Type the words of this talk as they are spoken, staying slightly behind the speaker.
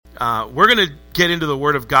We're going to get into the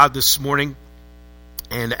Word of God this morning.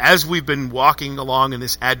 And as we've been walking along in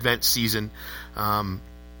this Advent season,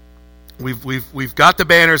 we've got the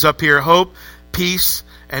banners up here, hope, peace,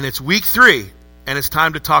 and it's week 3. And it's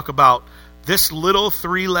time to talk about this little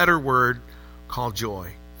 3-letter word called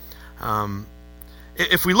joy.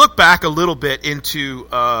 If we look back a little bit into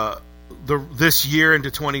this year,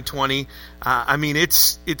 into 2020,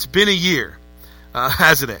 it's been a year.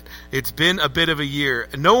 Hasn't it? It's been a bit of a year.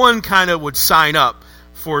 No one kind of would sign up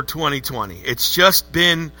for 2020. It's just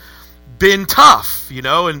been tough,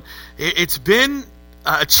 and it's been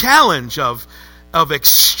a challenge of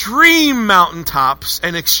extreme mountaintops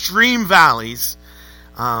and extreme valleys.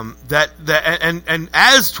 And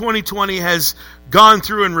as 2020 has gone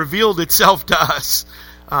through and revealed itself to us,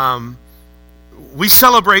 we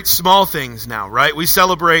celebrate small things now, right? We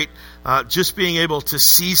celebrate just being able to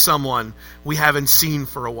see someone we haven't seen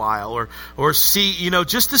for a while, or see,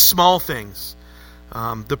 just the small things,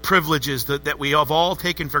 the privileges that we have all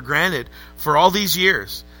taken for granted for all these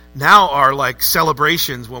years now are like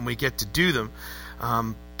celebrations when we get to do them.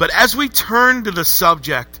 But as we turn to the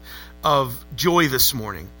subject of joy this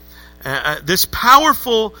morning, this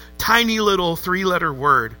powerful, tiny little 3-letter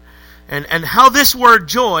word, and how this word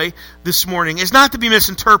joy this morning is not to be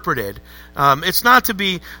misinterpreted. It's not to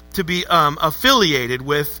be affiliated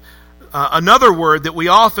with another word that we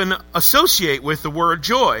often associate with the word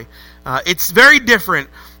joy. It's very different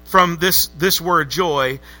from this word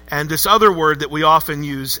joy and this other word that we often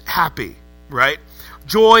use, happy, right?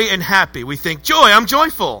 Joy and happy. We think joy, I'm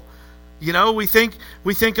joyful. We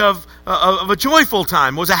think of a joyful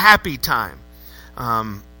time was a happy time.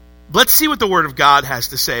 Let's see what the Word of God has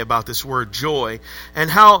to say about this word joy and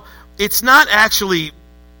how it's not actually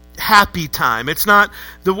happy time. It's not,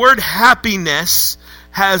 the word happiness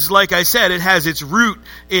has, like I said, it has its root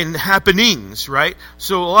in happenings, right?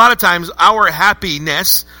 So a lot of times our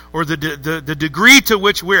happiness or the degree to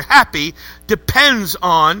which we're happy depends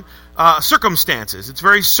on circumstances. It's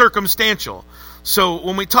very circumstantial. So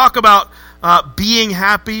when we talk about being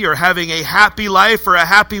happy or having a happy life or a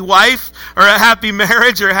happy wife or a happy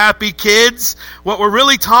marriage or happy kids, what we're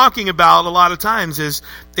really talking about a lot of times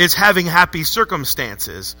is having happy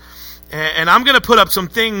circumstances. And I'm going to put up some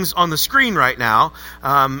things on the screen right now,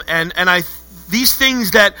 these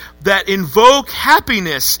things that invoke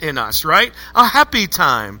happiness in us, right? A happy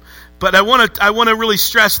time. But I want to really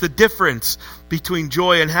stress the difference between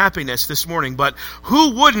joy and happiness this morning. But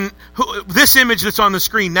this image that's on the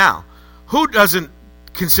screen now, who doesn't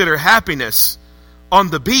consider happiness on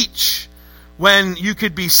the beach when you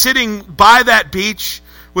could be sitting by that beach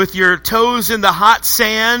with your toes in the hot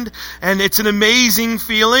sand and it's an amazing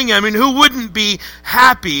feeling? I mean, who wouldn't be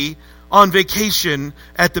happy on vacation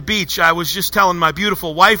at the beach? I was just telling my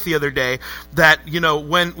beautiful wife the other day that,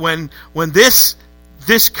 when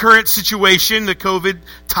this current situation, the COVID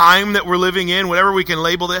time that we're living in, whatever we can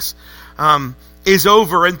label this, is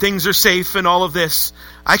over and things are safe and all of this,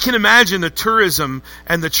 I can imagine the tourism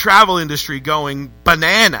and the travel industry going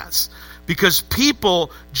bananas because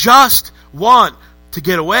people just want to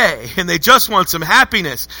get away and they just want some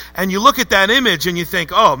happiness. And you look at that image and you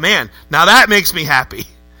think, oh man, now that makes me happy.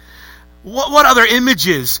 What other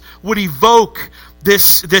images would evoke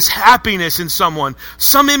this happiness in someone?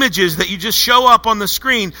 Some images that you just show up on the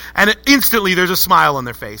screen and instantly there's a smile on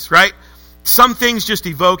their face, right? Some things just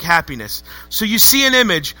evoke happiness. So you see an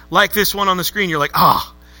image like this one on the screen, you're like,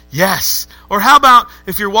 oh, yes. Or how about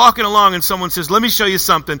if you're walking along and someone says, let me show you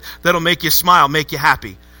something that'll make you smile, make you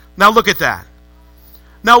happy. Now look at that.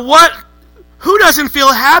 Now who doesn't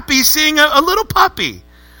feel happy seeing a little puppy?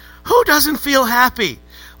 Who doesn't feel happy?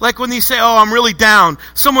 Like when you say, oh, I'm really down,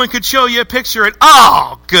 someone could show you a picture and,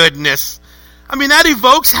 oh, goodness. I mean, that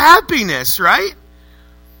evokes happiness, right?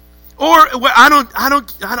 Or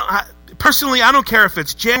personally, I don't care if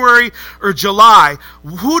it's January or July.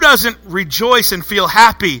 Who doesn't rejoice and feel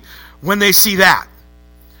happy when they see that?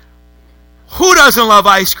 Who doesn't love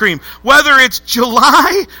ice cream? Whether it's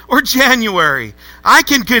July or January, I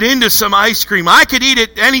can get into some ice cream. I could eat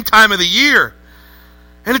it any time of the year.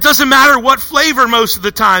 And it doesn't matter what flavor most of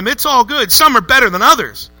the time. It's all good. Some are better than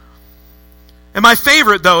others. And my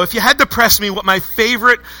favorite, though, if you had to press me what my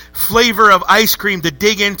favorite flavor of ice cream to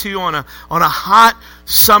dig into on a hot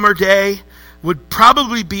summer day would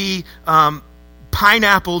probably be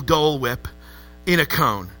pineapple Dole Whip in a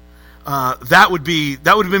cone. That would be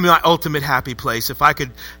my ultimate happy place. If I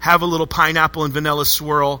could have a little pineapple and vanilla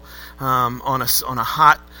swirl on a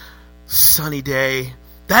hot sunny day.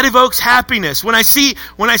 That evokes happiness. When I see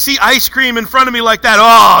ice cream in front of me like that,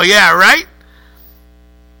 oh yeah, right?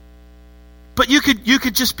 But you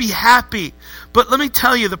could just be happy. But let me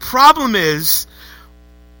tell you, the problem is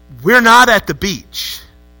we're not at the beach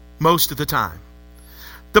most of the time.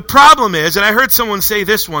 The problem is, and I heard someone say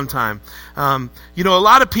this one time, a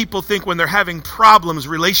lot of people think when they're having problems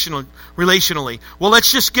relationally, well,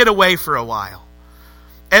 let's just get away for a while.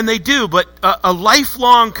 And they do, but a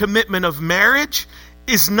lifelong commitment of marriage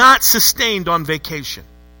is not sustained on vacation.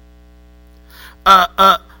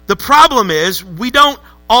 The problem is we don't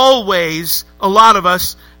always, a lot of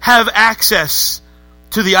us, have access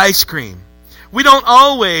to the ice cream. We're not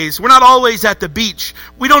always at the beach.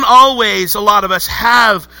 We don't always, a lot of us,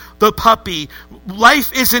 have the puppy.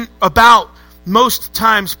 Life isn't about, most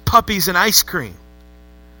times, puppies and ice cream.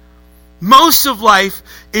 Most of life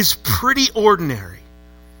is pretty ordinary.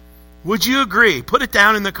 Would you agree? Put it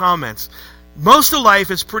down in the comments. Most of life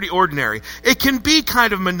is pretty ordinary. It can be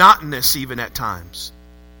kind of monotonous even at times.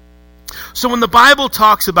 So when the Bible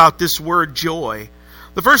talks about this word joy,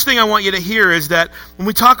 the first thing I want you to hear is that when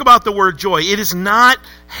we talk about the word joy, it is not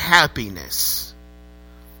happiness.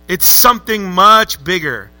 It's something much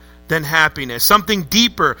bigger than happiness, something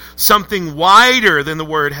deeper, something wider than the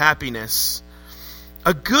word happiness.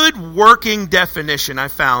 A good working definition I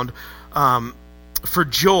found for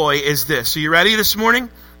joy is this. So you ready this morning?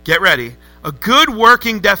 Get ready. A good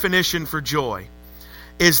working definition for joy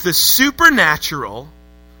is the supernatural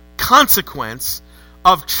consequence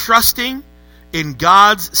of trusting in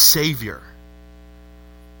God's Savior.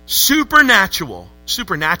 Supernatural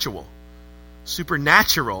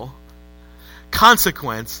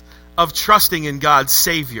consequence of trusting in God's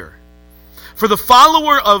Savior. For the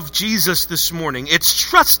follower of Jesus this morning, it's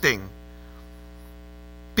trusting,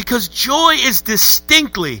 because joy is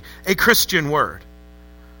distinctly a Christian word.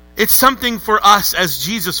 It's something for us as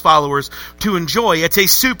Jesus followers to enjoy. It's a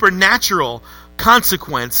supernatural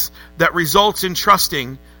consequence that results in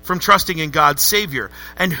trusting in God's Savior.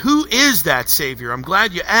 And who is that Savior? I'm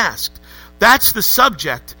glad you asked. That's the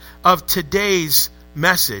subject of today's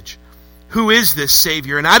message. Who is this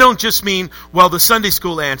Savior? And I don't just mean, well, the Sunday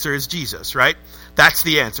school answer is Jesus, right? That's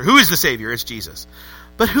the answer. Who is the Savior? It's Jesus.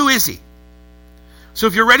 But who is He? So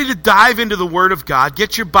if you're ready to dive into the Word of God,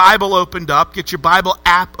 get your Bible opened up, get your Bible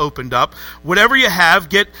app opened up, whatever you have,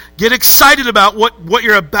 get excited about what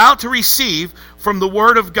you're about to receive from the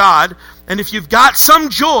Word of God. And if you've got some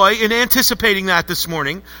joy in anticipating that this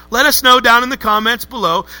morning, let us know down in the comments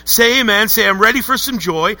below. Say amen. Say, I'm ready for some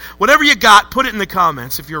joy. Whatever you got, put it in the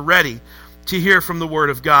comments if you're ready to hear from the Word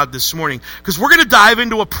of God this morning. Because we're going to dive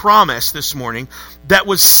into a promise this morning that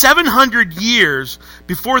was 700 years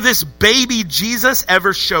before this baby Jesus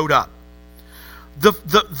ever showed up.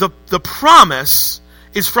 The promise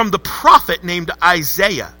is from the prophet named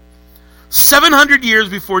Isaiah. 700 years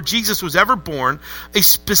before Jesus was ever born, a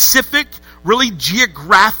specific, really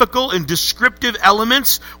geographical and descriptive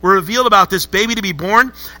elements were revealed about this baby to be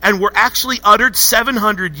born, and were actually uttered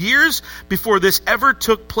 700 years before this ever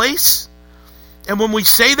took place. And when we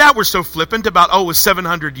say that, we're so flippant about, it was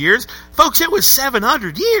 700 years. Folks, it was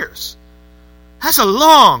 700 years. That's a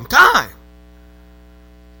long time.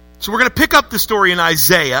 So we're going to pick up the story in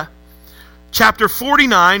Isaiah, chapter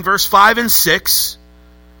 49, verse 5 and 6.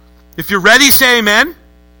 If you're ready, say amen.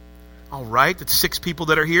 All right, that's 6 people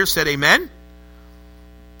that are here said amen.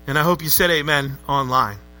 And I hope you said amen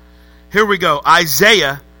online. Here we go.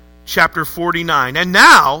 Isaiah chapter 49. And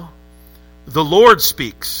now the Lord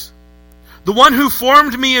speaks. The one who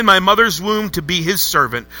formed me in my mother's womb to be His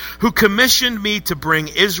servant, who commissioned me to bring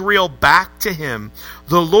Israel back to Him.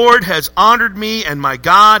 The Lord has honored me, and my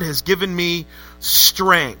God has given me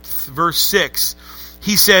strength. Verse 6,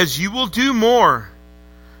 He says, you will do more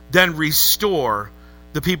than restore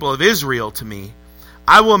the people of Israel to me.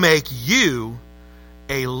 I will make you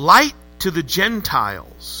a light to the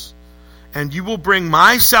Gentiles, and you will bring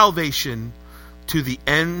my salvation to the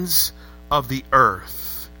ends of the earth.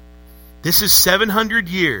 This is 700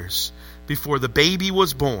 years before the baby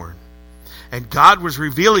was born. And God was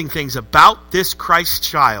revealing things about this Christ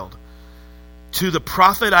child to the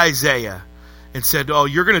prophet Isaiah and said,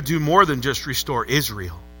 you're going to do more than just restore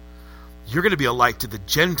Israel. You're going to be a light to the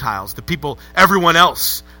Gentiles, the people, everyone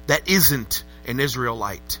else that isn't an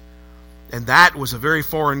Israelite. And that was a very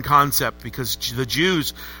foreign concept, because the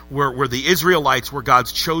Jews were the Israelites, were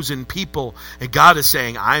God's chosen people. And God is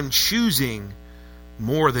saying, I'm choosing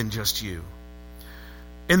more than just you.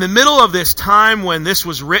 In the middle of this time when this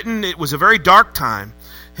was written, it was a very dark time.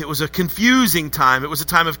 It was a confusing time. It was a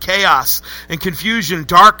time of chaos and confusion,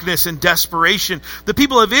 darkness and desperation. The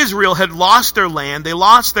people of Israel had lost their land. They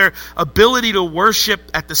lost their ability to worship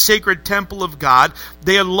at the sacred temple of God.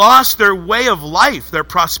 They had lost their way of life, their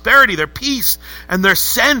prosperity, their peace, and their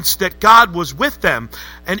sense that God was with them.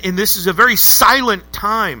 And this is a very silent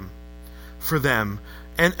time for them.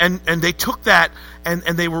 And they took that and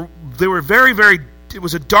they were very, very, it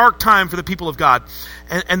was a dark time for the people of God.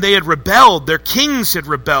 And they had rebelled. Their kings had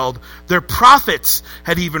rebelled. Their prophets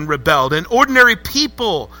had even rebelled. And ordinary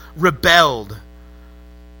people rebelled.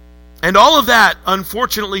 And all of that,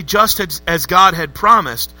 unfortunately, just as God had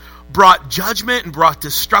promised, brought judgment and brought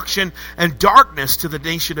destruction and darkness to the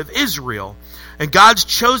nation of Israel. And God's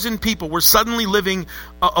chosen people were suddenly living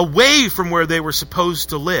away from where they were supposed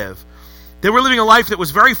to live. They were living a life that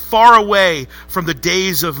was very far away from the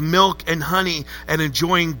days of milk and honey and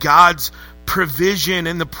enjoying God's provision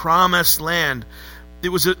in the promised land. It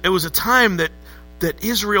was a time that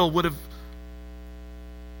Israel would have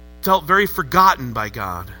felt very forgotten by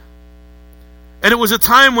God. And it was a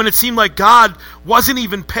time when it seemed like God wasn't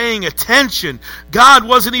even paying attention. God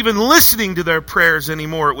wasn't even listening to their prayers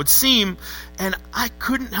anymore, it would seem. And I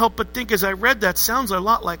couldn't help but think as I read that, sounds a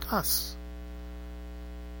lot like us.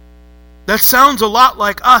 That sounds a lot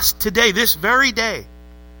like us today, this very day.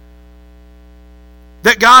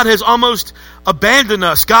 That God has almost abandoned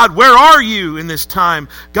us. God, where are you in this time?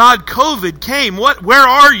 God, COVID came. Where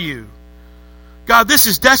are you? God, this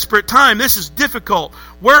is desperate time. This is difficult.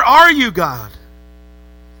 Where are you, God?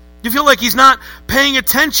 You feel like He's not paying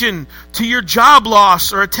attention to your job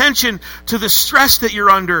loss or attention to the stress that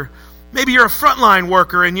you're under. Maybe you're a frontline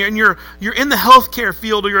worker and you're in the healthcare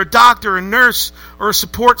field, or you're a doctor, a nurse, or a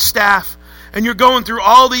support staff, and you're going through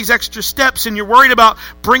all these extra steps and you're worried about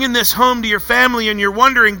bringing this home to your family, and you're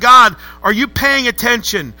wondering, God, are you paying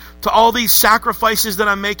attention to all these sacrifices that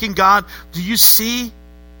I'm making, God? Do you see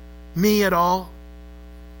me at all?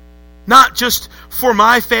 Not just for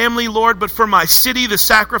my family, Lord, but for my city, the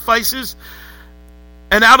sacrifices.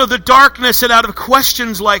 And out of the darkness and out of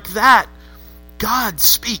questions like that, God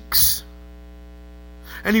speaks.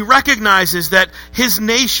 And He recognizes that His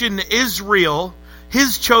nation, Israel,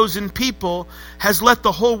 His chosen people, has let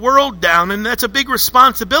the whole world down. And that's a big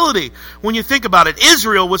responsibility when you think about it.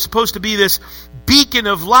 Israel was supposed to be this beacon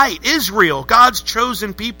of light. Israel, God's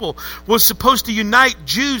chosen people, was supposed to unite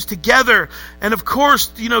Jews together. And of course,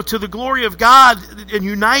 to the glory of God, and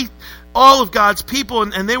unite all of God's people,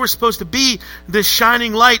 and they were supposed to be this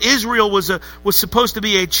shining light. Israel was supposed to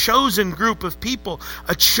be a chosen group of people,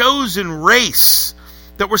 a chosen race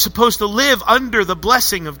that were supposed to live under the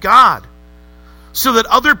blessing of God, so that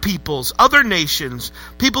other peoples, other nations,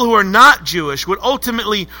 people who are not Jewish would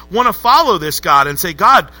ultimately want to follow this God and say,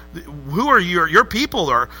 God, who are you? Your people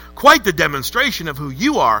are quite the demonstration of who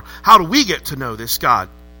you are. How do we get to know this God?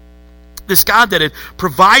 This God that had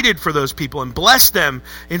provided for those people and blessed them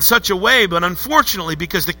in such a way, but unfortunately,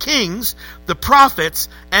 because the kings, the prophets,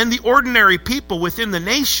 and the ordinary people within the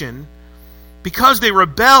nation, because they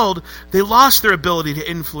rebelled, they lost their ability to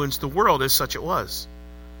influence the world as such it was.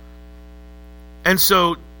 And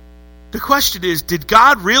so the question is, did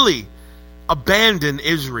God really abandon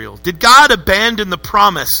Israel? Did God abandon the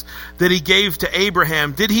promise that He gave to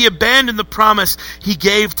Abraham? Did He abandon the promise He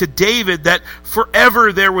gave to David that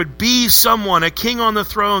forever there would be someone, a king on the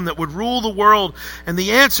throne that would rule the world? And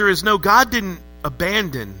the answer is no, God didn't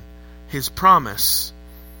abandon His promise.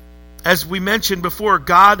 As we mentioned before,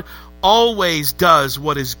 God always does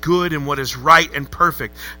what is good and what is right and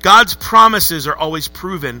perfect. God's promises are always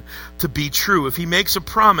proven to be true. If He makes a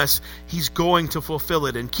promise, He's going to fulfill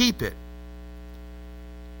it and keep it.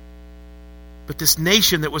 But this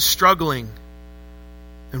nation that was struggling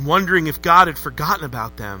and wondering if God had forgotten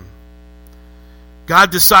about them, God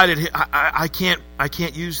decided, I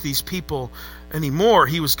can't use these people anymore.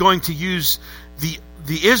 He was going to use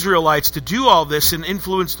the Israelites to do all this and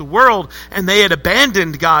influence the world, and they had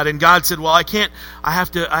abandoned God. And God said, well, I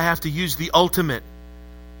have to use the ultimate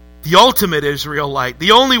Israelite,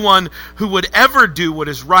 the only one who would ever do what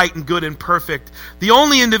is right and good and perfect, the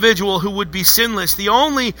only individual who would be sinless, the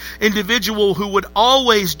only individual who would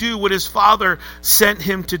always do what his Father sent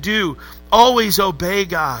him to do, always obey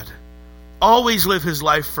God, always live his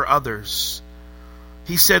life for others.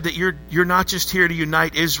 He said that you're not just here to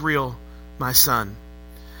unite Israel, my son.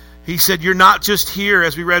 He said you're not just here,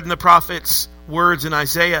 as we read in the prophet's words in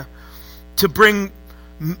Isaiah, to bring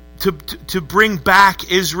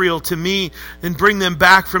back Israel to me and bring them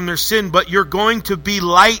back from their sin, but you're going to be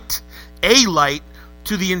light, a light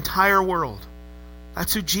to the entire world.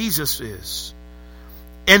 That's who Jesus is.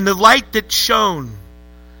 And the light that shone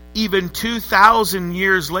even 2,000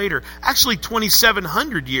 years later. Actually,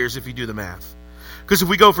 2,700 years if you do the math. Because if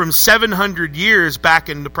we go from 700 years back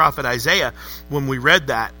in the prophet Isaiah, when we read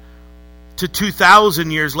that, to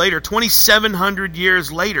 2,000 years later, 2,700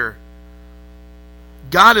 years later,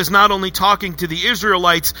 God is not only talking to the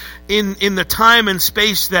Israelites in the time and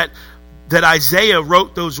space that Isaiah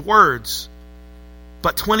wrote those words,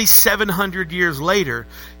 but 2,700 years later,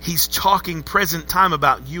 He's talking present time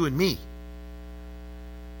about you and me.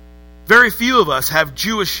 Very few of us have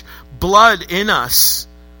Jewish blood in us.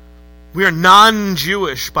 We are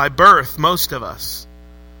non-Jewish by birth, most of us.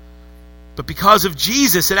 But because of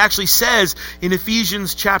Jesus, it actually says in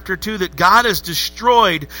Ephesians chapter 2 that God has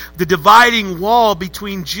destroyed the dividing wall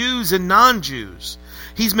between Jews and non-Jews.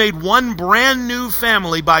 He's made one brand new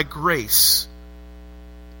family by grace.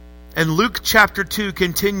 And Luke chapter 2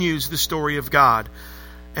 continues the story of God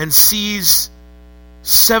and sees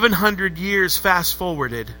 700 years fast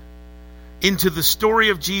forwarded into the story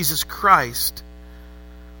of Jesus Christ.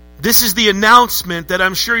 This is the announcement that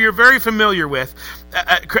I'm sure you're very familiar with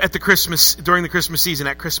during the Christmas season,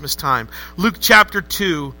 at Christmas time. Luke chapter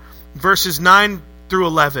 2, verses 9 through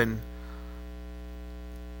 11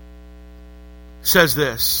 says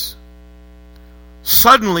this.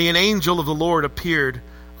 Suddenly an angel of the Lord appeared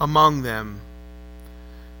among them.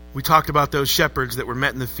 We talked about those shepherds that were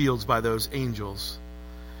met in the fields by those angels.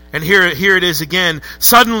 And here it is again.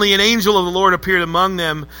 Suddenly an angel of the Lord appeared among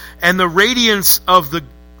them, and the radiance of the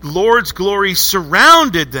Lord's glory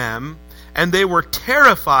surrounded them, and they were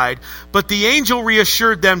terrified. But the angel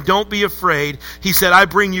reassured them, don't be afraid. He said, I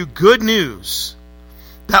bring you good news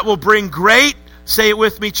that will bring great, say it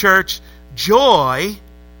with me, church, joy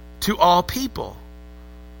to all people.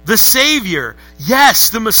 The Savior, yes,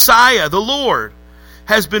 the Messiah, the Lord,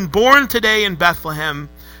 has been born today in Bethlehem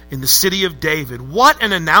in the city of David. What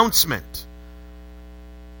an announcement.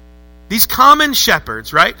 These common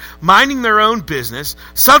shepherds, right, minding their own business,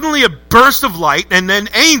 suddenly a burst of light, and then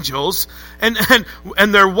angels, and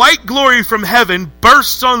their white glory from heaven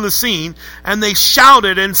bursts on the scene, and they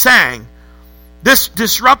shouted and sang. This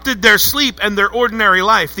disrupted their sleep and their ordinary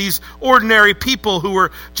life. These ordinary people who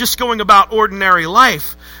were just going about ordinary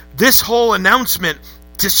life. This whole announcement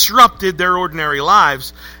disrupted their ordinary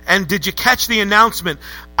lives. And did you catch the announcement?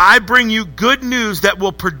 I bring you good news that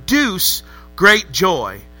will produce great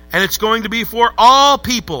joy. And it's going to be for all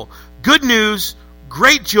people. Good news,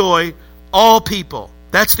 great joy, all people.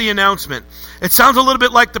 That's the announcement. It sounds a little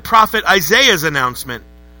bit like the prophet Isaiah's announcement,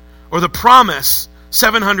 or the promise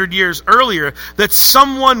 700 years earlier that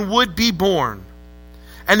someone would be born.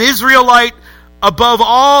 An Israelite above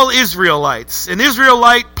all Israelites. An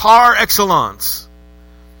Israelite par excellence.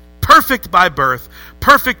 Perfect by birth,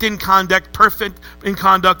 perfect in conduct,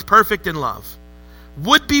 perfect in love.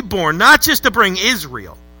 Would be born, not just to bring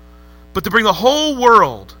Israel, but to bring the whole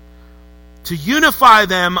world, to unify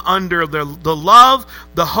them under the love,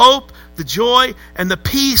 the hope, the joy, and the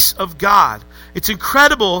peace of God. It's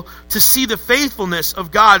incredible to see the faithfulness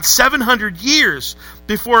of God 700 years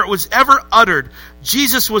before it was ever uttered.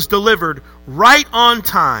 Jesus was delivered right on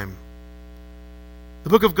time. The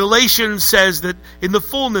book of Galatians says that in the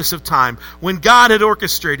fullness of time, when God had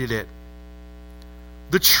orchestrated it,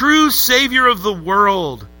 the true Savior of the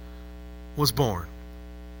world was born.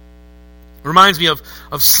 Reminds me of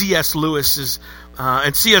C.S. Lewis's,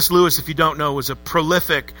 and C.S. Lewis, if you don't know, was a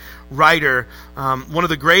prolific writer, one of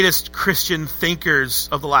the greatest Christian thinkers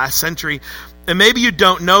of the last century. And maybe you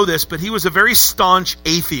don't know this, but he was a very staunch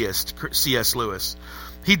atheist, C.S. Lewis.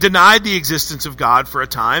 He denied the existence of God for a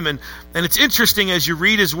time, and it's interesting as you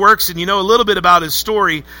read his works and you know a little bit about his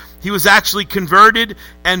story, he was actually converted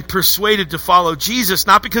and persuaded to follow Jesus,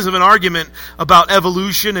 not because of an argument about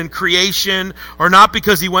evolution and creation, or not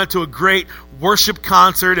because he went to a great worship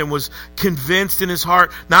concert and was convinced in his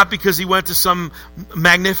heart, not because he went to some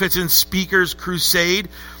magnificent speaker's crusade,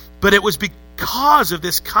 but it was because of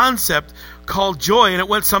this concept called joy, and it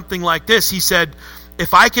went something like this. He said,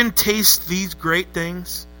 if I can taste these great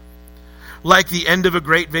things, like the end of a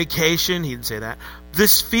great vacation, he didn't say that,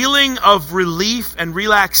 this feeling of relief and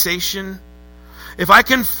relaxation, if I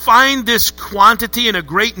can find this quantity in a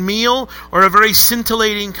great meal or a very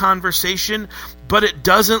scintillating conversation, but it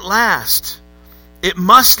doesn't last, it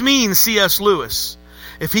must mean, C.S. Lewis,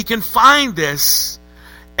 if he can find this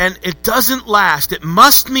and it doesn't last, it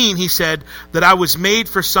must mean, he said, that I was made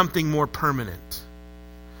for something more permanent.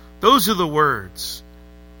 Those are the words.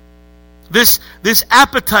 This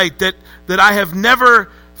appetite that I have never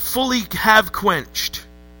fully have quenched.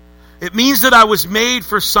 It means that I was made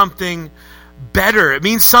for something better. It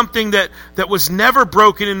means something that was never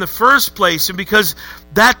broken in the first place. And because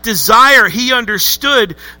that desire he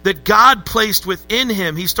understood that God placed within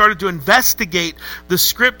him, he started to investigate the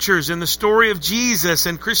scriptures and the story of Jesus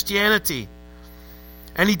and Christianity.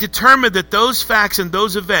 And he determined that those facts and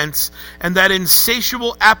those events and that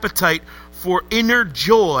insatiable appetite for inner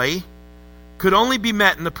joy could only be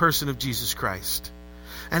met in the person of Jesus Christ.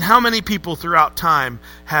 And how many people throughout time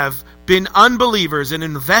have been unbelievers and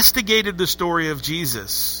investigated the story of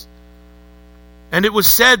Jesus? And it was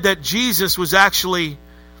said that Jesus was actually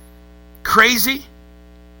crazy,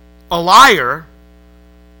 a liar,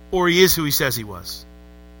 or he is who he says he was.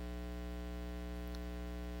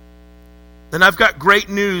 Then I've got great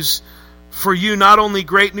news for you, not only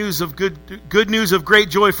great news of good news of great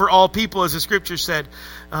joy for all people, as the scripture said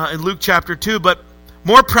in Luke chapter 2, but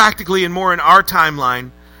more practically and more in our timeline,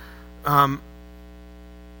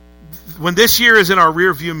 when this year is in our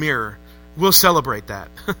rearview mirror, we'll celebrate that.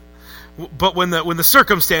 But when the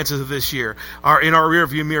circumstances of this year are in our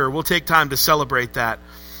rearview mirror, we'll take time to celebrate that.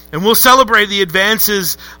 And we'll celebrate the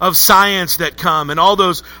advances of science that come and all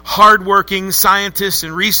those hardworking scientists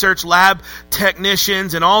and research lab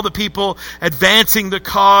technicians and all the people advancing the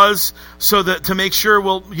cause so that to make sure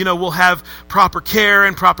we'll have proper care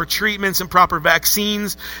and proper treatments and proper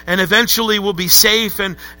vaccines, and eventually we'll be safe,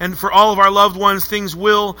 and for all of our loved ones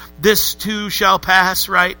this too shall pass,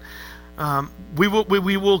 right? We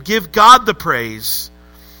will give God the praise.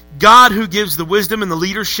 God who gives the wisdom and the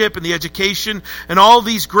leadership and the education and all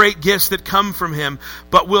these great gifts that come from him.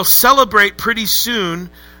 But we'll celebrate pretty soon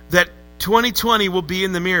that 2020 will be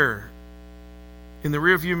in the mirror, in the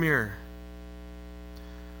rearview mirror.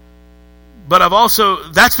 But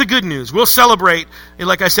that's the good news. We'll celebrate,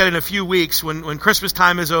 like I said, in a few weeks when Christmas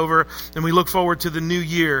time is over and we look forward to the new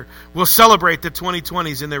year. We'll celebrate that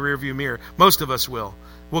 2020 is in the rearview mirror. Most of us will.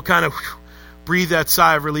 We'll kind of breathe that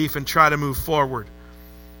sigh of relief and try to move forward.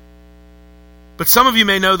 But some of you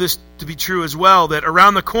may know this to be true as well, that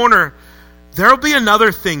around the corner, there will be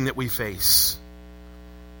another thing that we face.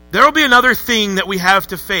 There will be another thing that we have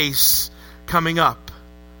to face coming up.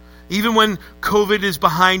 Even when COVID is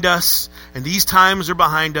behind us and these times are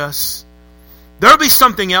behind us, there will be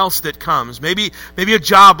something else that comes. Maybe a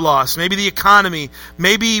job loss, maybe the economy,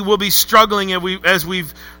 maybe we'll be struggling as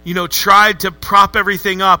we've tried to prop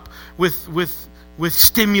everything up with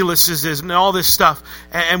stimuluses and all this stuff,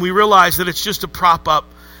 and we realize that it's just a prop up,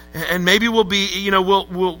 and maybe we'll be,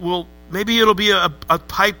 maybe it'll be a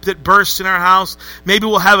pipe that bursts in our house. Maybe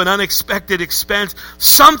we'll have an unexpected expense.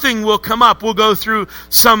 Something will come up. We'll go through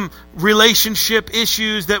some relationship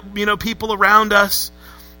issues that, people around us,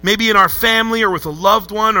 maybe in our family or with a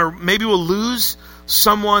loved one, or maybe we'll lose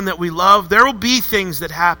someone that we love. There will be things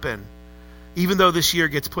that happen. Even though this year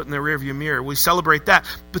gets put in the rearview mirror, we celebrate that.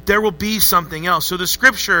 But there will be something else. So the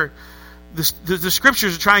scriptures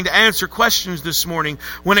are trying to answer questions this morning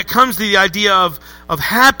when it comes to the idea of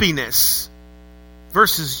happiness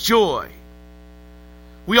versus joy.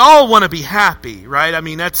 We all want to be happy, right? I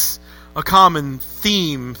mean, that's a common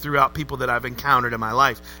theme throughout people that I've encountered in my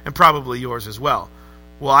life, and probably yours as well.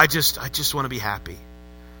 Well, I just want to be happy.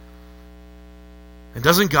 And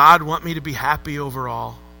doesn't God want me to be happy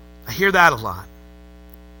overall? I hear that a lot.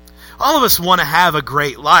 All of us want to have a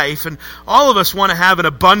great life, and all of us want to have an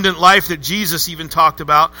abundant life that Jesus even talked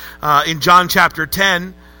about in John chapter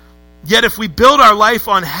 10. Yet if we build our life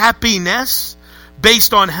on happiness,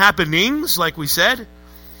 based on happenings, like we said,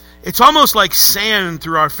 it's almost like sand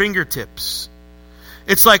through our fingertips.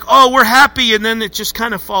 It's like, we're happy, and then it just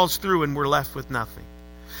kind of falls through and we're left with nothing.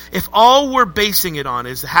 If all we're basing it on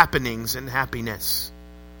is happenings and happiness,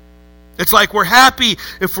 it's like we're happy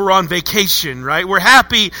if we're on vacation, right? We're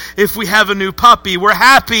happy if we have a new puppy. We're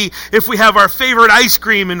happy if we have our favorite ice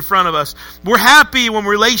cream in front of us. We're happy when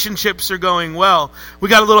relationships are going well. We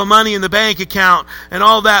got a little money in the bank account and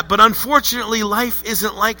all that. But unfortunately, life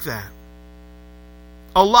isn't like that.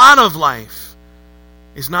 A lot of life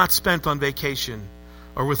is not spent on vacation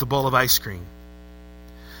or with a bowl of ice cream.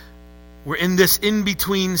 We're in this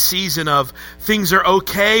in-between season of things are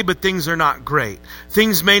okay, but things are not great.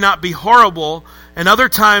 Things may not be horrible, and other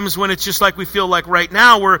times when it's just like we feel like right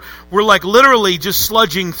now, we're like literally just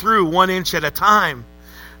sludging through 1 inch at a time.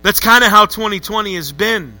 That's kind of how 2020 has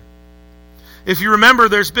been. If you remember,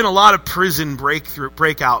 there's been a lot of prison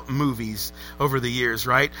breakout movies over the years,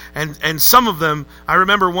 right? And some of them, I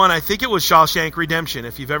remember one, I think it was Shawshank Redemption,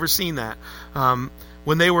 if you've ever seen that,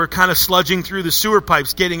 when they were kind of sludging through the sewer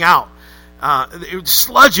pipes, getting out.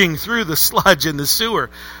 Sludging through the sludge in the sewer.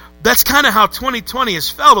 That's kind of how 2020 has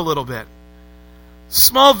felt a little bit.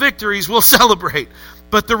 Small victories we'll celebrate,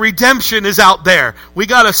 but the redemption is out there. We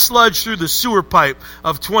got to sludge through the sewer pipe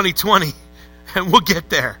of 2020, and we'll get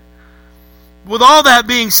there. With all that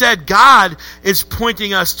being said, God is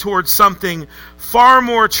pointing us towards something far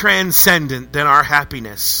more transcendent than our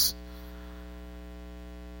happiness.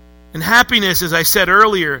 And happiness, as I said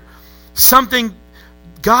earlier,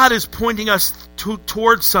 God is pointing us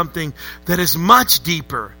towards something that is much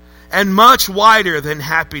deeper and much wider than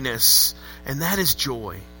happiness, and that is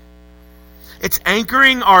joy. It's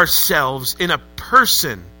anchoring ourselves in a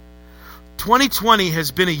person. 2020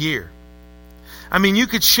 has been a year. I mean, you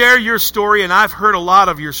could share your story, and I've heard a lot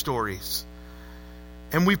of your stories.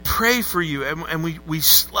 And we pray for you, and we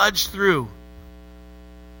sludge through.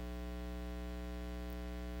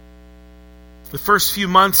 The first few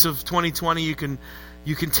months of 2020, you can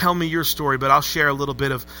tell me your story, but I'll share a little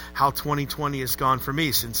bit of how 2020 has gone for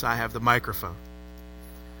me since I have the microphone.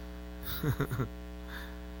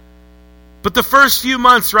 But the first few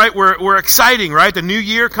months, right, were exciting, right? The new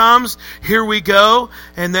year comes, here we go.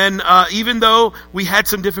 And then even though we had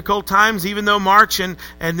some difficult times, even though March and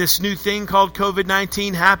this new thing called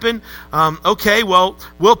COVID-19 happened, okay, well,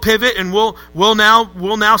 we'll pivot and we'll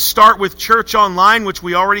now start with church online, which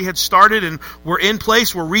we already had started, and we're in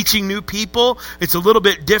place. We're reaching new people. It's a little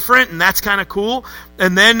bit different, and that's kind of cool.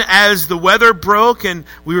 And then as the weather broke and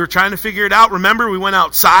we were trying to figure it out, remember, we went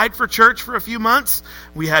outside for church for a few months.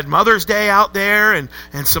 We had Mother's Day out there and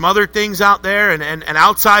some other things out there, and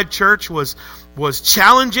outside church was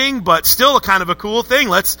challenging, but still a kind of a cool thing.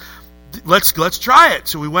 Let's try it.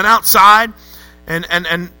 So we went outside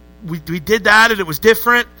and we did that, and it was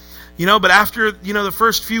different, but after, the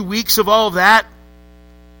first few weeks of all of that,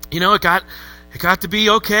 it got to be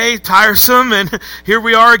okay, tiresome, and here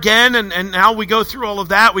we are again, and now we go through all of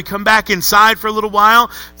that. We come back inside for a little while.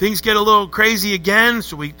 Things get a little crazy again,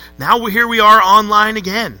 so here we are online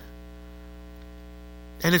again.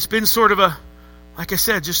 And it's been sort of like I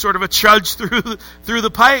said, just sort of a trudge through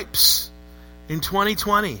the pipes in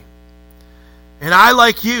 2020. And I,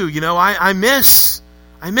 like you, I miss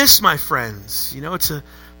my friends. It's a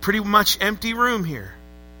pretty much empty room here.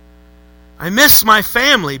 I miss my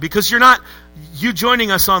family, because you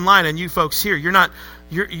joining us online and you folks here, you're not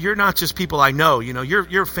just people I know,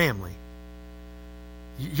 you're family.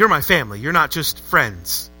 You're my family. You're not just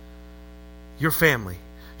friends. You're family.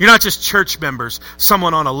 You're not just church members,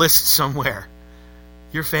 someone on a list somewhere.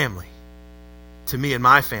 You're family. To me and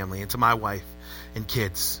my family, and to my wife and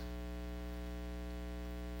kids.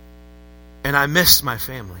 And I miss my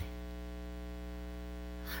family.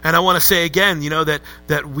 And I want to say again,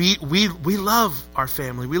 that we love our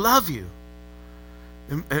family. We love you.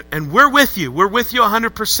 And we're with you. We're with you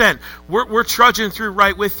 100%. We're trudging through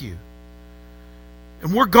right with you.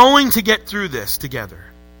 And we're going to get through this together.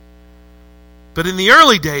 But in the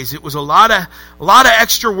early days, it was a lot of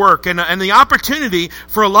extra work and the opportunity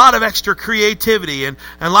for a lot of extra creativity and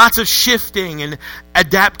lots of shifting and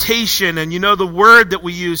adaptation. And the word that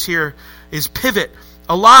we use here is pivot.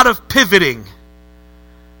 A lot of pivoting.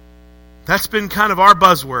 That's been kind of our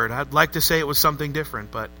buzzword. I'd like to say it was something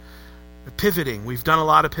different, but pivoting. We've done a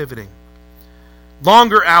lot of pivoting.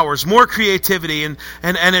 Longer hours, more creativity, and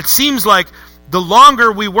it seems like the longer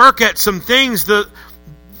we work at some things, the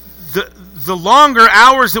longer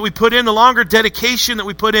hours that we put in, the longer dedication that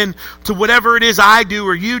we put in to whatever it is I do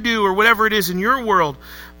or you do or whatever it is in your world,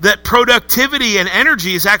 that productivity and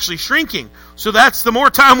energy is actually shrinking. So that's the more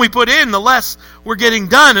time we put in, the less we're getting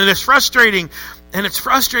done, and it's frustrating. And it's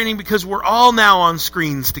frustrating because we're all now on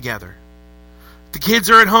screens together. The kids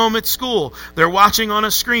are at home at school. They're watching on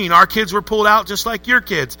a screen. Our kids were pulled out just like your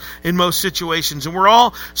kids in most situations. And we're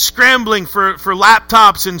all scrambling for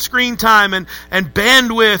laptops and screen time and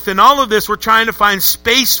bandwidth and all of this. We're trying to find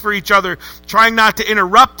space for each other, trying not to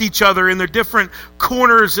interrupt each other in their different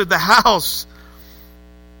corners of the house.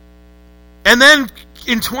 And then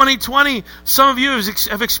in 2020, some of you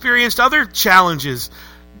have experienced other challenges.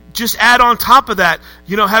 Just add on top of that,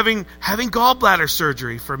 having gallbladder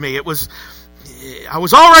surgery for me. I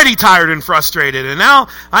was already tired and frustrated, and now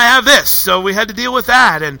I have this, so we had to deal with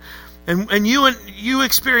that. And you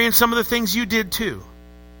experienced some of the things you did too.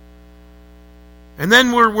 And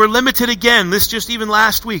then we're limited again. This just even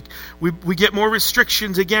last week, we get more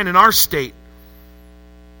restrictions again in our state.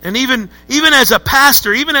 And even as a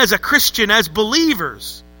pastor, even as a Christian, as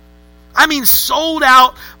believers, sold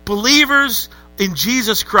out believers in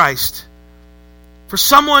Jesus Christ. For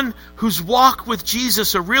someone who's walked with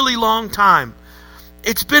Jesus a really long time,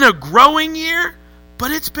 it's been a growing year, but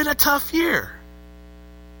it's been a tough year.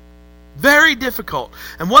 Very difficult.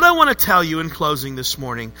 And what I want to tell you in closing this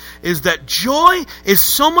morning is that joy is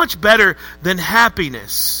so much better than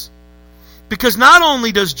happiness. Because not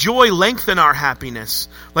only does joy lengthen our happiness,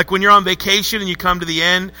 like when you're on vacation and you come to the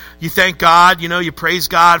end, you thank God, you praise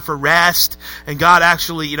God for rest, and God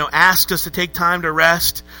actually, asks us to take time to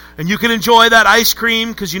rest. And you can enjoy that ice cream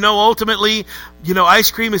because ultimately,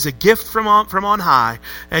 ice cream is a gift from on high.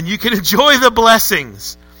 And you can enjoy the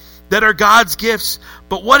blessings that are God's gifts.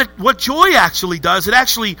 But what joy actually does, it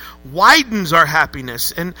actually widens our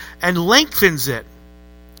happiness and lengthens it.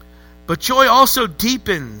 But joy also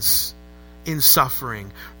deepens in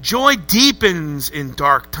suffering. Joy deepens in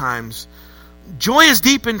dark times. Joy has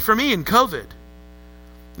deepened for me in COVID.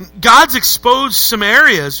 God's exposed some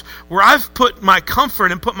areas where I've put my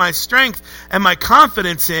comfort and put my strength and my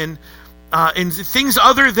confidence in things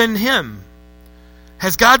other than Him.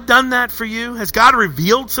 Has God done that for you? Has God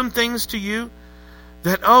revealed some things to you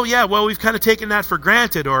that, we've kind of taken that for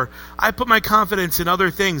granted, or I put my confidence in other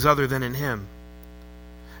things other than in Him?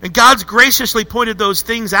 And God's graciously pointed those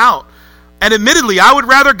things out. And admittedly, I would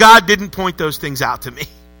rather God didn't point those things out to me.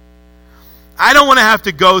 I don't want to have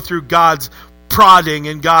to go through God's prodding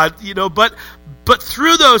and God, but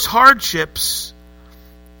through those hardships,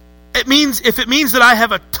 if it means that I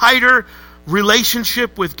have a tighter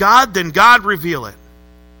relationship with God, then God reveal it.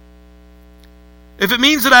 If it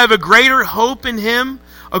means that I have a greater hope in Him,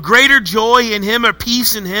 a greater joy in Him, a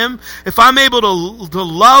peace in Him, if I'm able to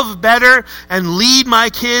love better and lead my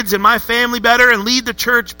kids and my family better and lead the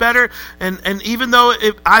church better, and even though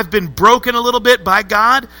I've been broken a little bit by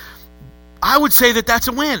God, I would say that that's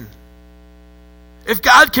a win. If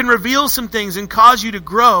God can reveal some things and cause you to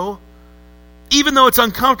grow, even though it's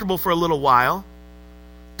uncomfortable for a little while,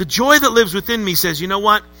 the joy that lives within me says, you know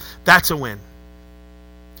what? That's a win.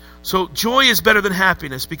 So joy is better than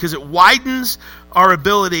happiness because it widens our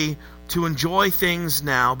ability to enjoy things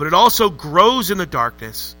now, but it also grows in the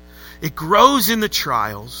darkness. It grows in the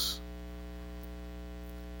trials.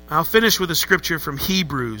 I'll finish with a scripture from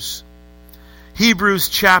Hebrews. Hebrews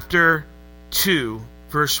chapter 2,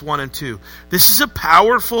 verse 1 and 2. This is a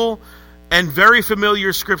powerful and very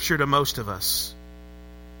familiar scripture to most of us.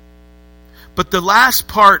 But the last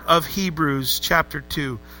part of Hebrews chapter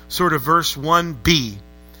 2, sort of verse 1b,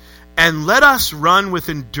 and let us run with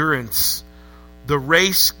endurance the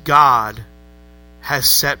race God has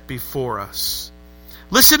set before us.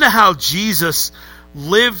 Listen to how Jesus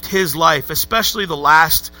lived His life, especially the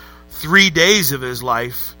last 3 days of His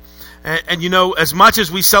life. And as much as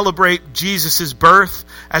we celebrate Jesus' birth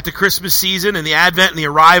at the Christmas season and the advent and the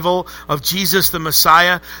arrival of Jesus the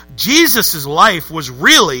Messiah, Jesus' life was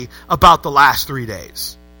really about the last 3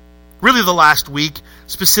 days. Really the last week,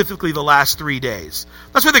 specifically the last 3 days.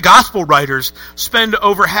 That's why the gospel writers spend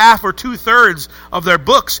over half or 2/3 of their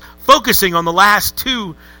books focusing on the last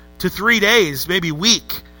 2 to 3 days, maybe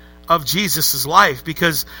week, of Jesus' life,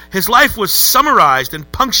 because His life was summarized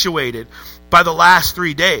and punctuated by the last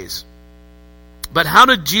 3 days. But how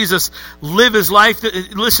did Jesus live His life?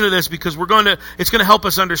 Listen to this, because it's going to help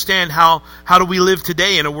us understand how do we live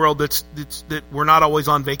today in a world that we're not always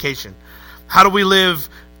on vacation. How do we live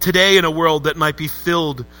today in a world that might be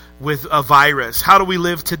filled with a virus? How do we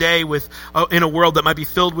live today in a world that might be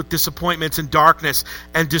filled with disappointments and darkness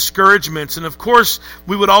and discouragements? And of course,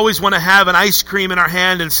 we would always want to have an ice cream in our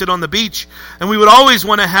hand and sit on the beach. And we would always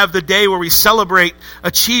want to have the day where we celebrate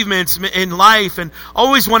achievements in life, and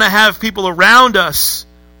always want to have people around us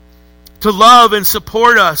to love and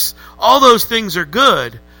support us. All those things are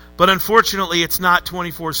good, but unfortunately, it's not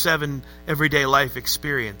 24/7 everyday life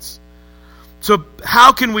experience. So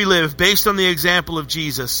how can we live based on the example of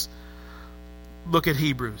Jesus? Look at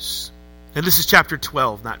Hebrews. And this is chapter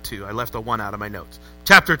 12, not 2. I left a 1 out of my notes.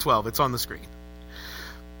 Chapter 12, it's on the screen.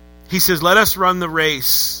 He says, let us run the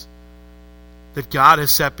race that God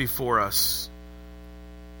has set before us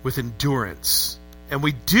with endurance. And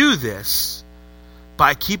we do this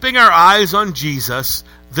by keeping our eyes on Jesus,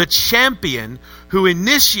 the champion who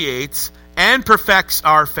initiates and perfects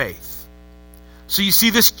our faith. So you see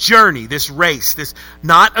this journey, this race, this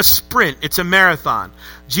not a sprint, it's a marathon.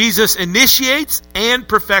 Jesus initiates and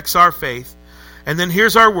perfects our faith. And then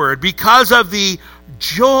here's our word, because of the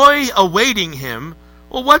joy awaiting Him.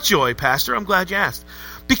 Well, what joy, Pastor? I'm glad you asked.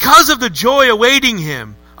 Because of the joy awaiting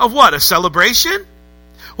Him. Of what? A celebration?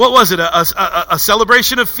 What was it? A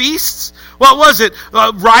celebration of feasts? What was it?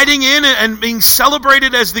 Riding in and being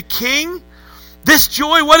celebrated as the King? This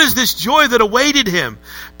joy, what is this joy that awaited Him?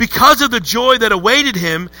 Because of the joy that awaited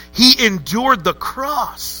Him, He endured the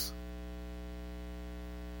cross,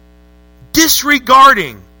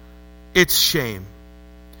 disregarding its shame.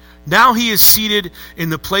 Now He is seated in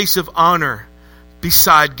the place of honor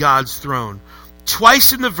beside God's throne.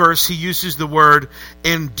 Twice in the verse He uses the word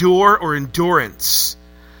endure or endurance.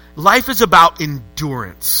 Life is about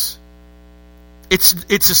endurance.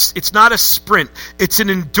 It's not a sprint. It's an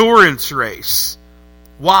endurance race.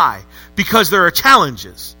 Why? Because there are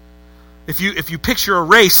challenges. If you picture a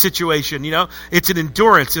race situation, it's an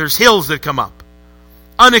endurance. There's hills that come up.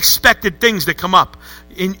 Unexpected things that come up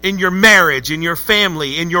in your marriage, in your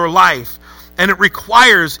family, in your life. And it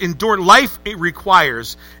requires endurance. Life, it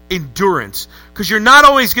requires endurance. Because you're not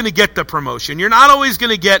always going to get the promotion. You're not always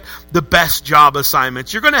going to get the best job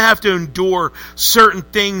assignments. You're going to have to endure certain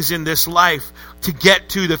things in this life to get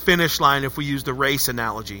to the finish line, if we use the race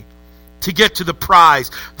analogy. To get to the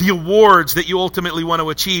prize, the awards that you ultimately want to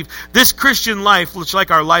achieve. This Christian life, which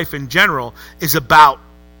like our life in general, is about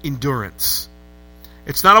endurance.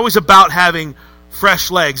 It's not always about having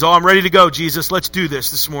fresh legs. Oh, I'm ready to go, Jesus. Let's do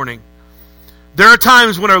this morning. There are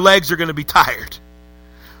times when our legs are going to be tired.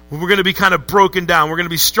 When we're going to be kind of broken down. We're going to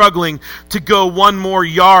be struggling to go one more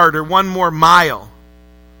yard or one more mile.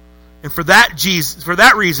 And for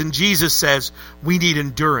that reason, Jesus says we need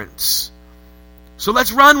endurance. So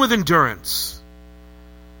let's run with endurance.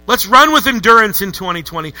 Let's run with endurance in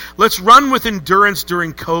 2020. Let's run with endurance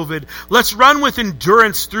during COVID. Let's run with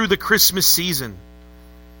endurance through the Christmas season.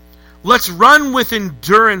 Let's run with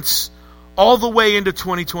endurance all the way into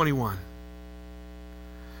 2021.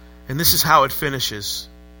 And this is how it finishes.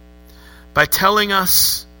 By telling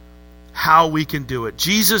us how we can do it.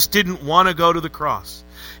 Jesus didn't want to go to the cross.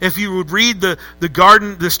 If you would read the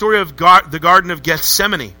story of the Garden of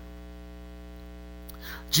Gethsemane,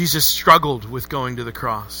 Jesus struggled with going to the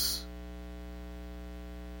cross.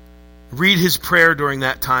 Read his prayer during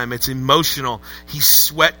that time. It's emotional. He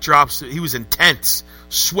was intense.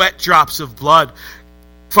 Sweat drops of blood.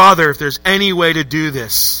 Father, if there's any way to do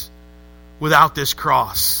this without this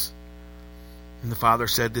cross. And the Father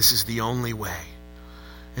said, this is the only way.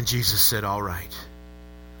 And Jesus said, all right,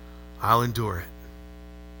 I'll endure it.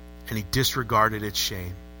 And he disregarded its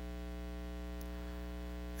shame.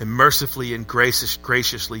 And mercifully and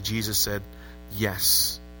graciously, Jesus said,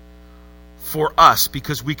 yes. For us,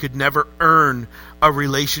 because we could never earn a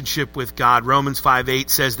relationship with God. Romans 5:8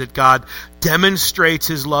 says that God demonstrates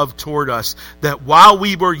his love toward us, that while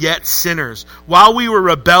we were yet sinners, while we were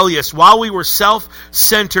rebellious, while we were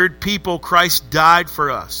self-centered people, Christ died for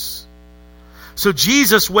us. So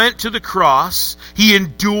Jesus went to the cross. He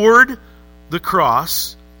endured the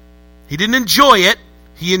cross. He didn't enjoy it.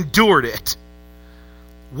 He endured it.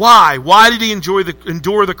 Why? Why did he endure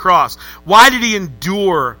the cross? Why did he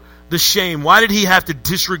endure the shame? Why did he have to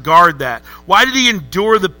disregard that? Why did he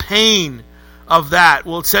endure the pain of that?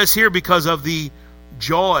 Well, it says here because of the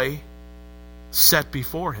joy set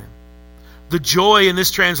before him. The joy in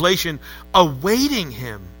this translation awaiting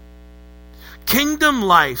him. Kingdom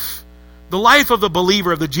life, the life of the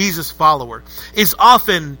believer, of the Jesus follower, is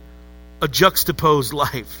often a juxtaposed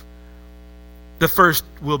life. The first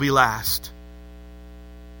will be last.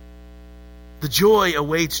 The joy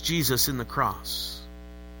awaits Jesus in the cross.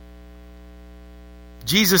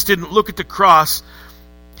 Jesus didn't look at the cross.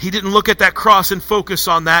 He didn't look at that cross and focus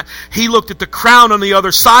on that. He looked at the crown on the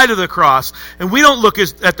other side of the cross. And we don't look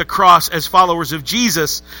at the cross as followers of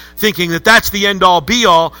Jesus thinking that that's the end-all,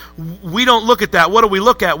 be-all. We don't look at that. What do we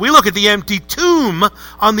look at? We look at the empty tomb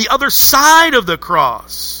on the other side of the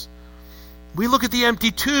cross. We look at the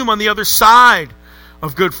empty tomb on the other side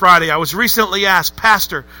of Good Friday. I was recently asked,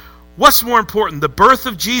 Pastor, what's more important, the birth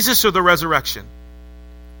of Jesus or the resurrection?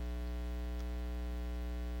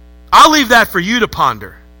 I'll leave that for you to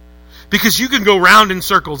ponder. Because you can go round in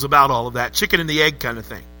circles about all of that. Chicken and the egg kind of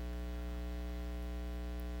thing.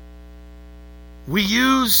 We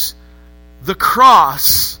use the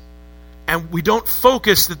cross and we don't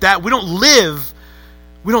focus that we don't live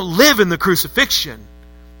in the crucifixion.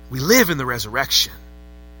 We live in the resurrection.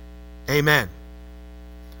 Amen.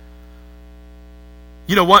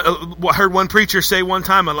 I heard one preacher say one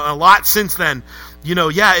time, a lot since then,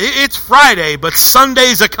 it's Friday, but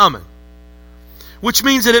Sunday's a-coming. Which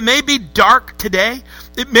means that it may be dark today.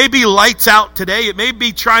 It may be lights out today. It may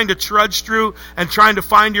be trying to trudge through and trying to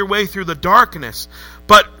find your way through the darkness.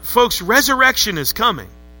 But, folks, resurrection is coming.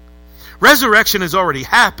 Resurrection has already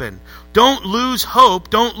happened. Don't lose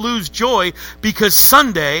hope. Don't lose joy, because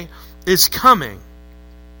Sunday is coming.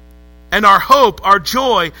 And our hope, our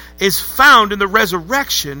joy, is found in the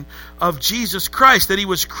resurrection of Jesus Christ, that he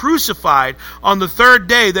was crucified on the third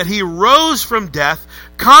day, that he rose from death,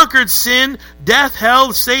 conquered sin, death,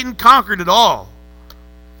 hell, Satan, conquered it all.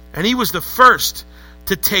 And he was the first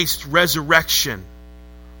to taste resurrection.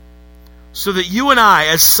 So that you and I,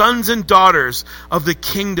 as sons and daughters of the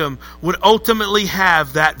kingdom, would ultimately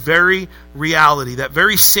have that very reality, that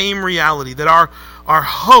very same reality, that our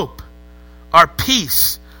hope, our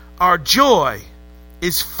peace, our joy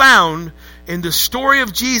is found in the story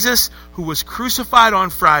of Jesus, who was crucified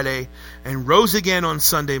on Friday and rose again on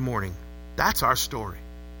Sunday morning. That's our story.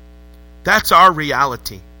 That's our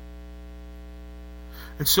reality.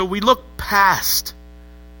 And so we look past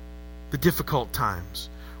the difficult times.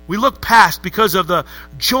 We look past because of the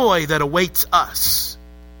joy that awaits us.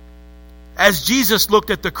 As Jesus looked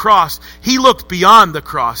at the cross, he looked beyond the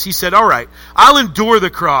cross. He said, all right, I'll endure the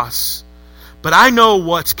cross, but I know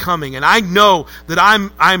what's coming, and I know that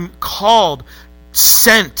I'm called,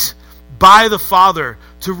 sent by the Father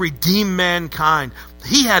to redeem mankind.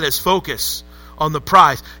 He had his focus on the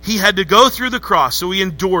prize. He had to go through the cross, so he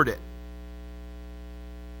endured it.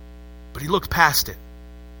 But he looked past it.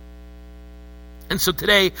 And so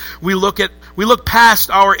today we look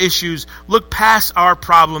past our issues, look past our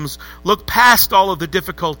problems, look past all of the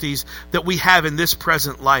difficulties that we have in this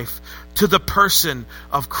present life to the person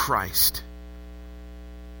of Christ.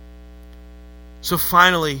 So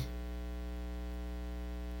finally,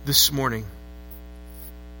 this morning,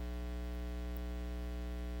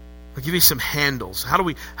 I'll give you some handles. How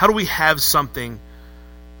do we have something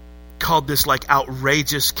called this like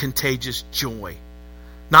outrageous, contagious joy?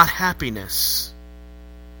 Not happiness.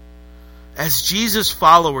 As Jesus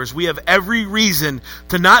followers, we have every reason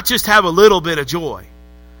to not just have a little bit of joy,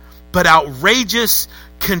 but outrageous,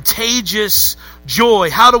 contagious joy.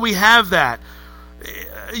 How do we have that?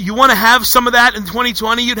 You want to have some of that in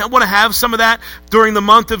 2020? You want to have some of that during the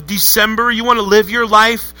month of December? You want to live your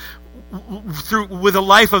life with a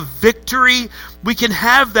life of victory? We can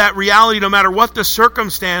have that reality no matter what the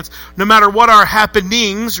circumstance, no matter what our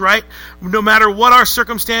happenings, right? No matter what our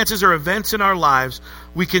circumstances or events in our lives,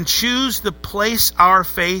 we can choose to place our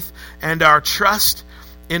faith and our trust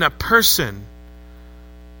in a person.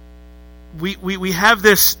 We have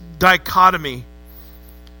this dichotomy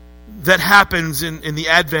that happens in the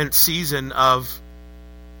Advent season of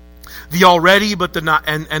the already but the not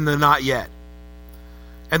and the not yet.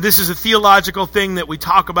 And this is a theological thing that we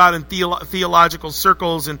talk about in theological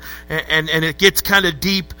circles, and it gets kind of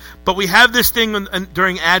deep. But we have this thing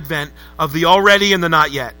during Advent of the already and the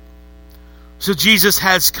not yet. So Jesus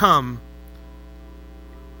has come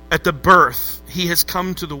at the birth. He has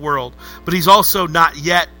come to the world. But he's also not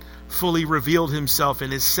yet fully revealed himself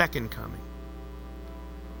in his second coming.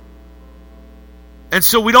 And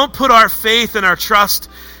so we don't put our faith and our trust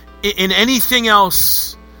in anything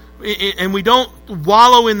else. And we don't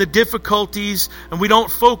wallow in the difficulties, and we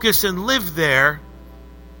don't focus and live there,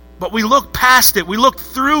 but we look past it, we look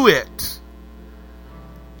through it,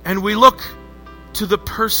 and we look to the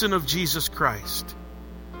person of Jesus Christ,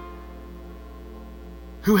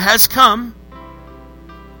 who has come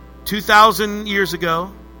 2,000 years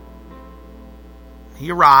ago.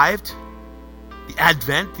 He arrived, the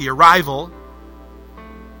advent, the arrival,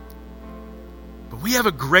 but we have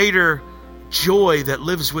a greater joy that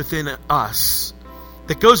lives within us,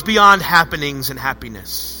 that goes beyond happenings and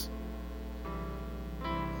happiness.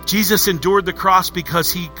 Jesus endured the cross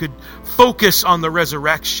because he could focus on the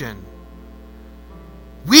resurrection.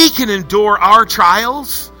 We can endure our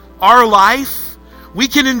trials, our life. We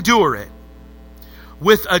can endure it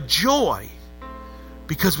with a joy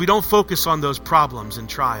because we don't focus on those problems and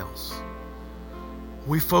trials.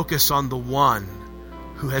 We focus on the one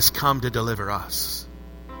who has come to deliver us.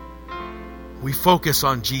 We focus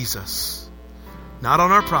on Jesus, not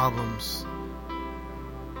on our problems.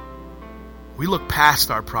 We look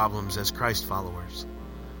past our problems as Christ followers,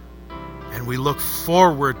 and we look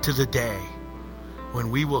forward to the day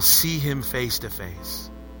when we will see him face to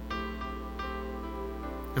face.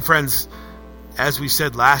 And friends, as we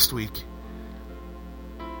said last week,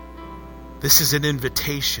 this is an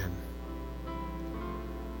invitation.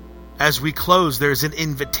 As we close, there's an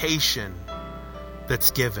invitation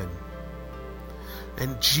that's given.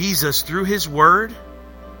 And Jesus, through his word,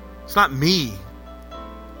 it's not me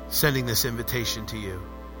sending this invitation to you.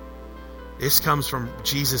 This comes from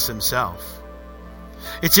Jesus himself.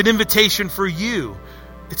 It's an invitation for you.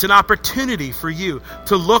 It's an opportunity for you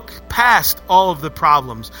to look past all of the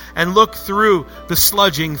problems and look through the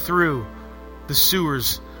sludging through the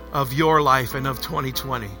sewers of your life and of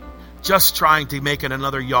 2020. Just trying to make it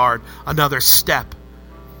another yard, another step.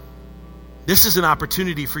 This is an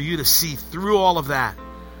opportunity for you to see through all of that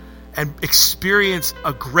and experience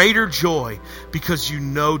a greater joy because you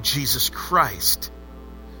know Jesus Christ.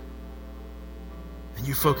 And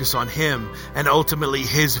you focus on him and ultimately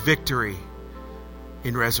his victory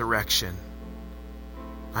in resurrection.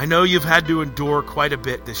 I know you've had to endure quite a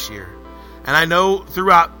bit this year. And I know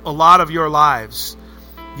throughout a lot of your lives,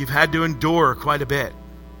 you've had to endure quite a bit.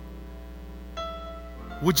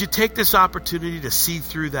 Would you take this opportunity to see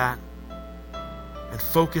through that and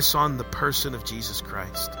focus on the person of Jesus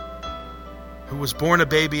Christ, who was born a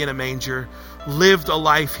baby in a manger, lived a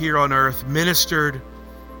life here on earth, ministered,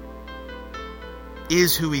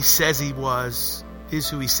 is who he says he was, is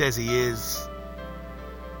who he says he is,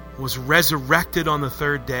 was resurrected on the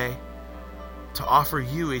third day to offer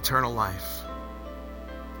you eternal life.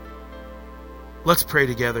 Let's pray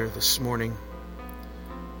together this morning.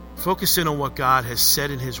 Focus in on what God has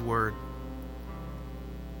said in his word.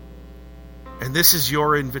 And this is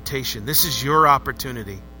your invitation. This is your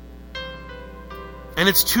opportunity. And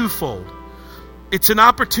it's twofold. It's an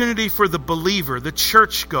opportunity for the believer, the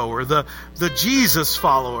churchgoer, the Jesus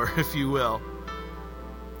follower, if you will.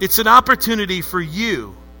 It's an opportunity for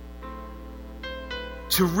you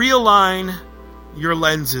to realign your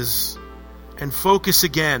lenses and focus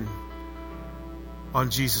again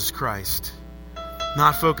on Jesus Christ.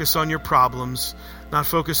 Not focus on your problems, not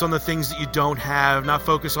focus on the things that you don't have, not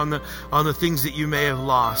focus on the things that you may have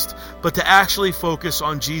lost, but to actually focus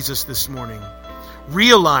on Jesus this morning.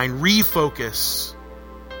 Realign, refocus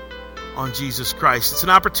on Jesus Christ. It's an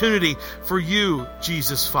opportunity for you,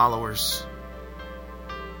 Jesus followers.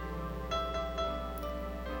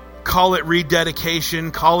 Call it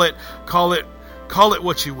rededication, call it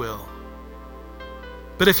what you will.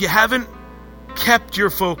 But if you haven't kept your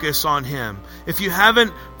focus on him, if you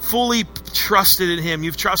haven't fully trusted in him,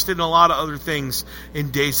 you've trusted in a lot of other things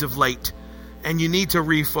in days of late, and you need to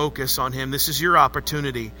refocus on him. This is your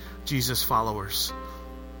opportunity, Jesus followers,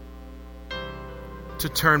 to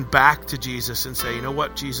turn back to Jesus and say, you know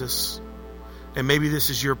what, Jesus? And maybe this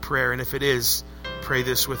is your prayer, and if it is, pray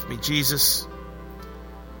this with me. Jesus,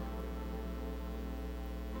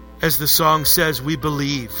 as the song says, we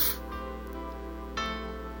believe.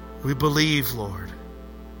 We believe, Lord.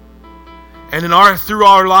 And through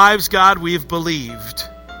our lives, God, we have believed.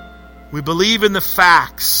 We believe in the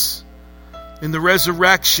facts, in the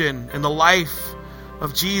resurrection and the life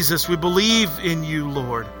of Jesus. We believe in you,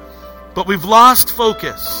 Lord. But we've lost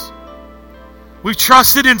focus. We've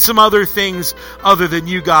trusted in some other things other than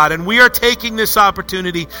you, God. And we are taking this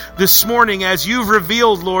opportunity this morning, as you've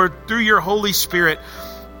revealed, Lord, through your Holy Spirit,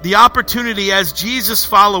 the opportunity as Jesus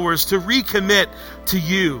followers to recommit to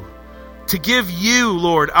you, to give you,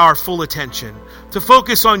 Lord, our full attention, to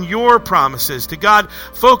focus on your promises, to God,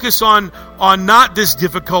 focus on not this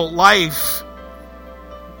difficult life.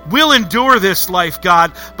 We'll endure this life,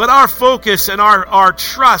 God, but our focus and our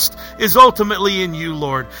trust is ultimately in you,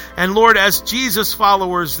 Lord. And Lord, as Jesus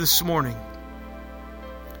followers this morning,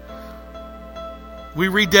 we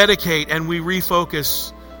rededicate and we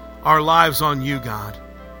refocus our lives on you, God.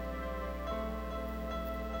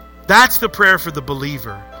 That's the prayer for the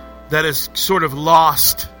believer that has sort of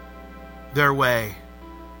lost their way.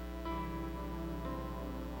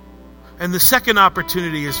 And the second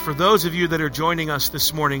opportunity is for those of you that are joining us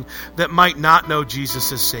this morning that might not know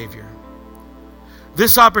Jesus as Savior.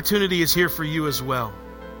 This opportunity is here for you as well.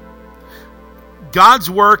 God's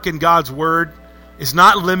work and God's word is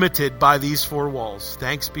not limited by these four walls.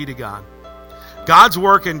 Thanks be to God. God's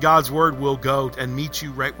work and God's word will go and meet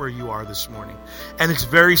you right where you are this morning. And it's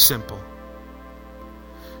very simple.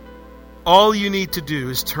 All you need to do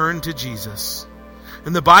is turn to Jesus.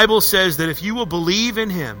 And the Bible says that if you will believe in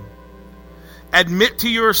him, admit to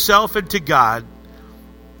yourself and to God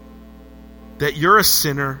that you're a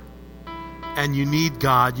sinner and you need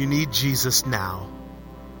God, you need Jesus now.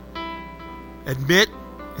 Admit,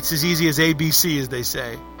 it's as easy as ABC, as they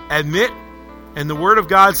say. Admit, and the Word of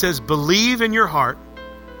God says believe in your heart.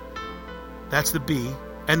 That's the B.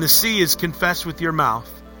 And the C is confess with your mouth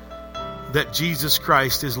that Jesus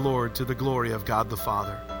Christ is Lord, to the glory of God the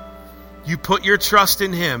Father. You put your trust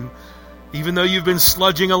in him, even though you've been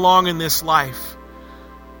sludging along in this life.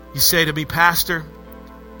 You say to me, Pastor,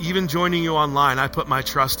 even joining you online, I put my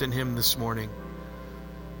trust in him this morning.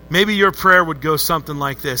 Maybe your prayer would go something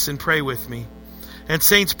like this, and pray with me. And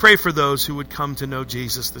saints, pray for those who would come to know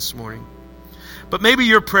Jesus this morning. But maybe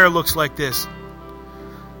your prayer looks like this.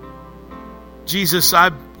 Jesus,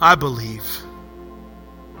 I believe.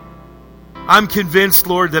 I'm convinced,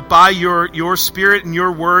 Lord, that by your Spirit and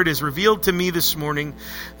your word is revealed to me this morning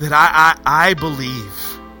that I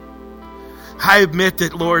believe. I admit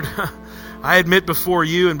that, Lord, I admit before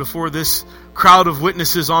you and before this crowd of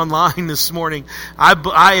witnesses online this morning,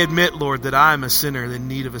 I admit, Lord, that I am a sinner in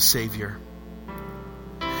need of a Savior.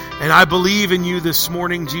 And I believe in you this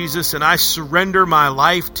morning, Jesus, and I surrender my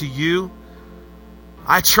life to you.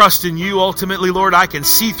 I trust in you ultimately, Lord. I can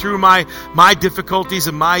see through my difficulties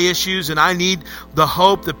and my issues, and I need the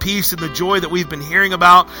hope, the peace, and the joy that we've been hearing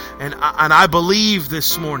about. And I believe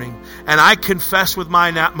this morning, and I confess with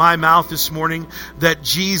my mouth this morning that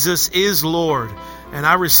Jesus is Lord, and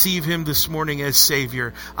I receive Him this morning as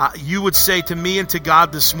Savior. You would say to me and to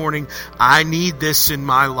God this morning, I need this in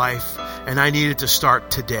my life, and I need it to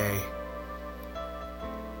start today.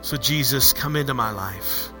 So Jesus, come into my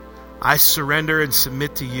life. I surrender and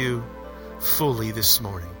submit to you fully this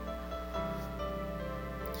morning.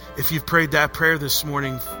 If you've prayed that prayer this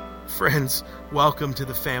morning, friends, welcome to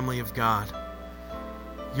the family of God.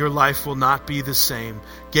 Your life will not be the same.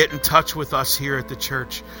 Get in touch with us here at the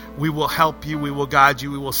church. We will help you. We will guide you.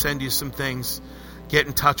 We will send you some things. Get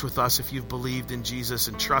in touch with us if you've believed in Jesus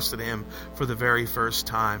and trusted Him for the very first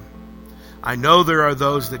time. I know there are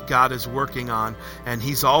those that God is working on, and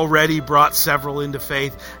He's already brought several into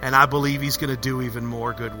faith, and I believe He's going to do even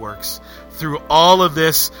more good works. Through all of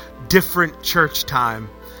this different church time,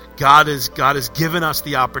 God has given us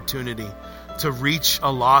the opportunity to reach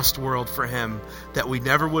a lost world for Him that we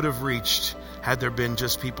never would have reached had there been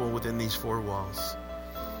just people within these four walls.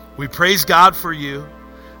 We praise God for you.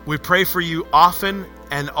 We pray for you often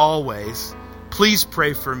and always. Please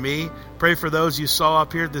pray for me. Pray for those you saw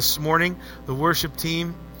up here this morning, the worship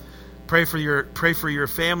team. Pray for your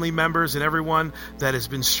family members and everyone that has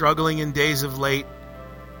been struggling in days of late.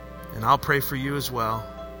 And I'll pray for you as well.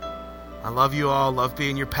 I love you all. Love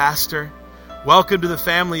being your pastor. Welcome to the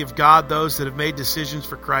family of God, those that have made decisions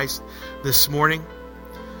for Christ this morning.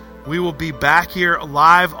 We will be back here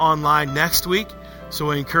live online next week,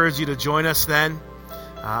 so I encourage you to join us then,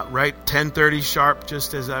 right 10:30 sharp,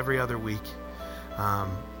 just as every other week.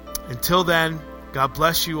 Until then, God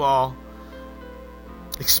bless you all.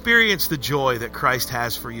 Experience the joy that Christ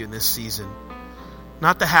has for you in this season.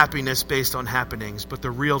 Not the happiness based on happenings, but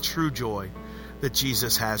the real true joy that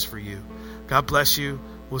Jesus has for you. God bless you.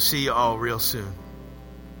 We'll see you all real soon.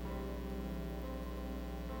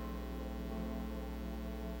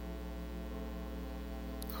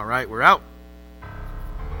 All right, we're out.